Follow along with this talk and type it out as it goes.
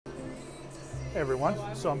Hey everyone,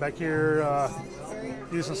 so I'm back here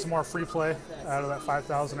using some more free play out of that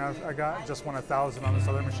 5,000 I got. Just won 1,000 on this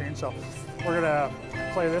other machine, so we're gonna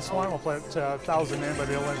play this one. We'll play it to 1,000 in, but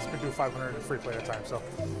it'll let us do 500 in free play at a time. So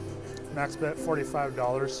max bet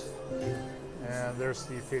 $45, and there's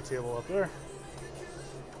the pay table up there.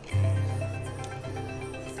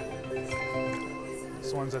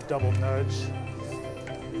 This one's a double nudge.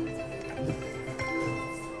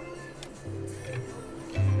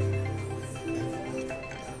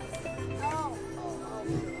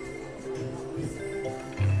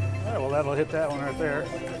 Well, that'll hit that one right there.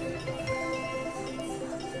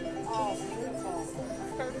 Oh, beautiful.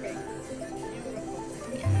 Perfect.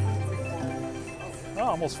 Oh,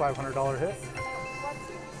 almost $500 hit.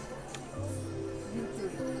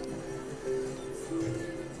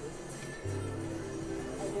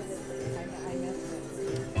 I missed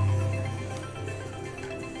it.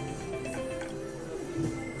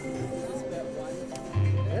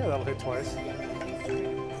 Yeah, that'll hit twice.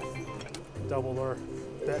 Double our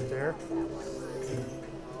bet there.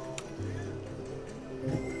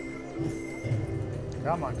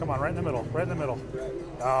 Come on, right in the middle, right in the middle.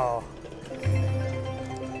 Oh.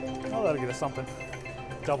 Oh, that'll get us something.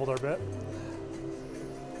 Doubled our bet.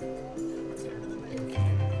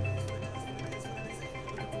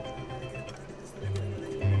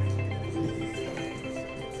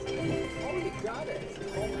 Oh, you got it.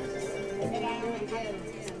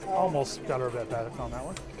 Almost got our bet back on that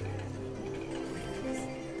one.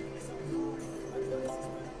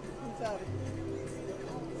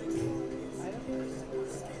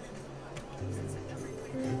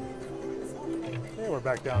 Okay, we're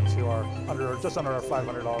back down to our just under our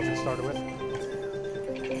 $500 we started with.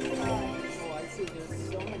 Oh, I see. There's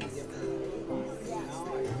so many different.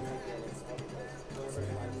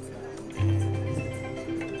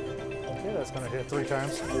 Okay, that's going to hit 3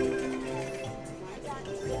 times.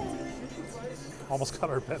 Almost got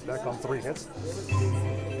our bet back on 3 hits.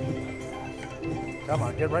 Come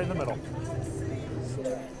on, get right in the middle.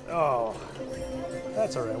 Oh,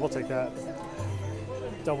 that's all right. We'll take that.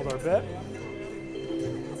 Doubled our bet.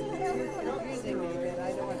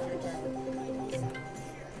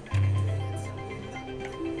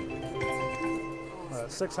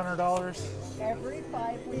 $600. Every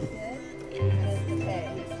 5 we did is the pay.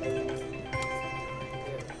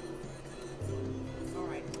 All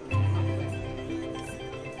right.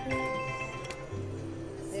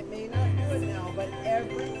 It may not do it now, but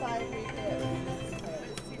every 5 we did.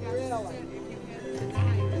 Really?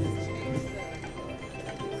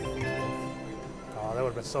 Oh, that would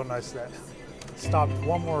have been so nice that stopped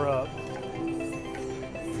one more up.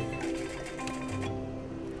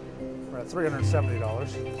 We're at $370.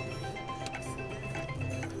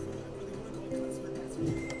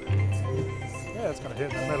 Yeah, it's going to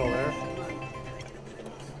hit in the middle there.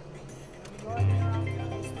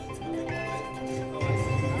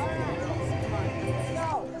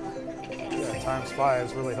 Yeah, times 5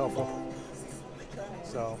 is really helpful.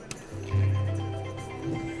 So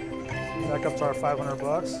back up to our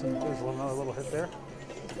 $500. And there's another little hit there.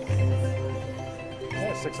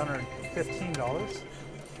 Yeah, $615.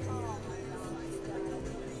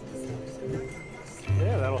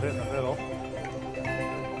 Yeah, that'll hit in the middle.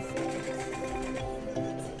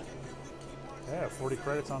 Yeah, 40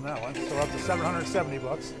 credits on that one. So we're up to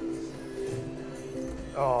 $770.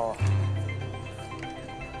 Oh.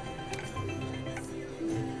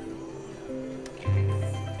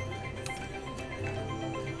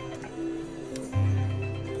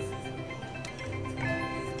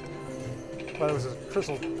 But it was a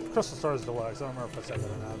Crystal Stars Deluxe. I don't remember if I said that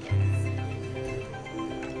or not.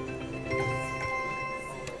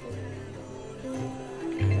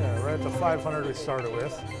 Yeah, right at the 500 we started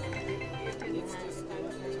with.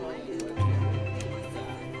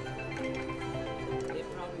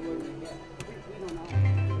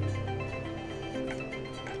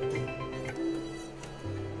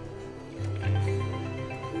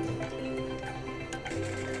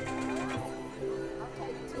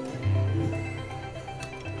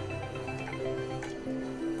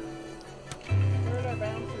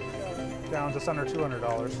 Down just under $200.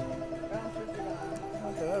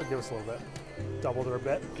 Okay, that would give us a little bit. Doubled our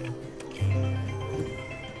bet.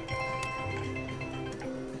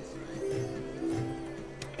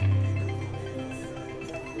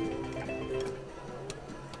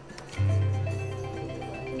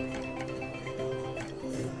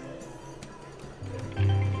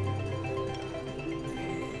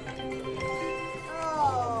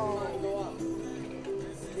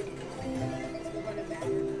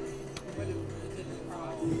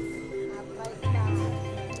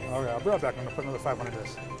 I'll be right back. I'm going to put another 500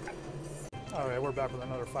 this. All right, we're back with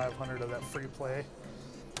another 500 of that free play.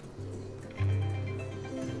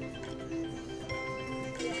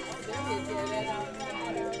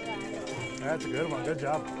 That's a good one. Good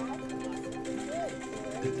job.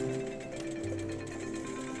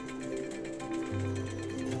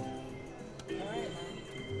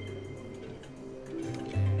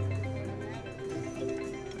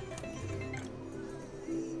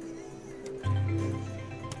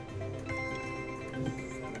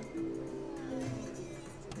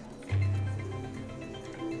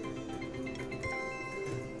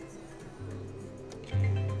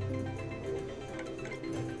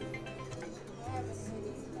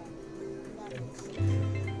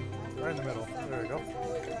 Right in the middle. There we go.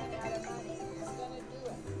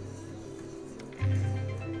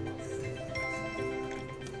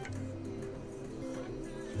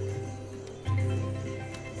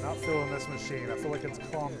 Not feeling this machine. I feel like it's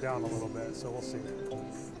calmed down a little bit, so we'll see.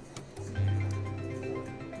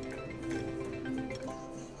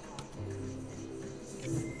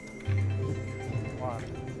 Come on.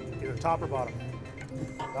 Either top or bottom.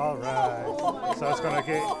 All right. So it's gonna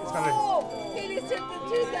get. It's gonna. He just hit the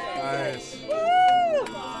 2,000. Nice. Woo!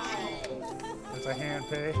 It's a hand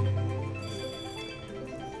pay.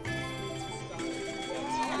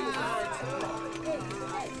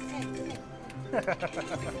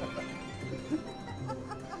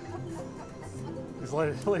 These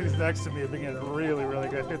ladies next to me have been getting really, really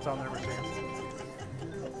good hits on their machines.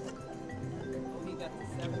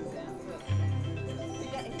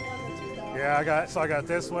 Yeah, I got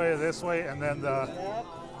this way, and then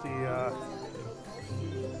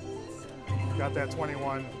got that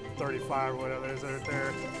 2135 or whatever it is right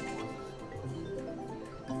there.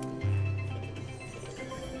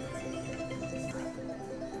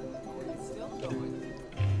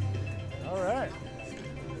 All right.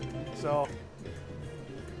 So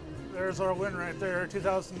there's our win right there,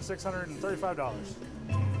 $2,635.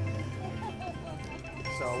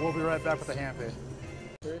 So we'll be right back with the hand pay.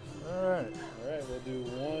 All right. All right, we'll do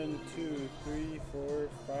 1, 2, 3, 4,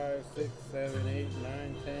 5, 6, 7, 8,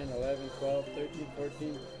 9, 10, 11, 12, 13,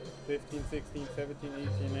 14, 15, 16, 17,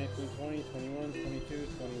 18, 19, 20, 21, 22,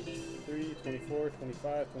 23, 24,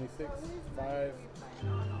 25, 26, 5,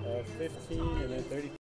 15, and then 30.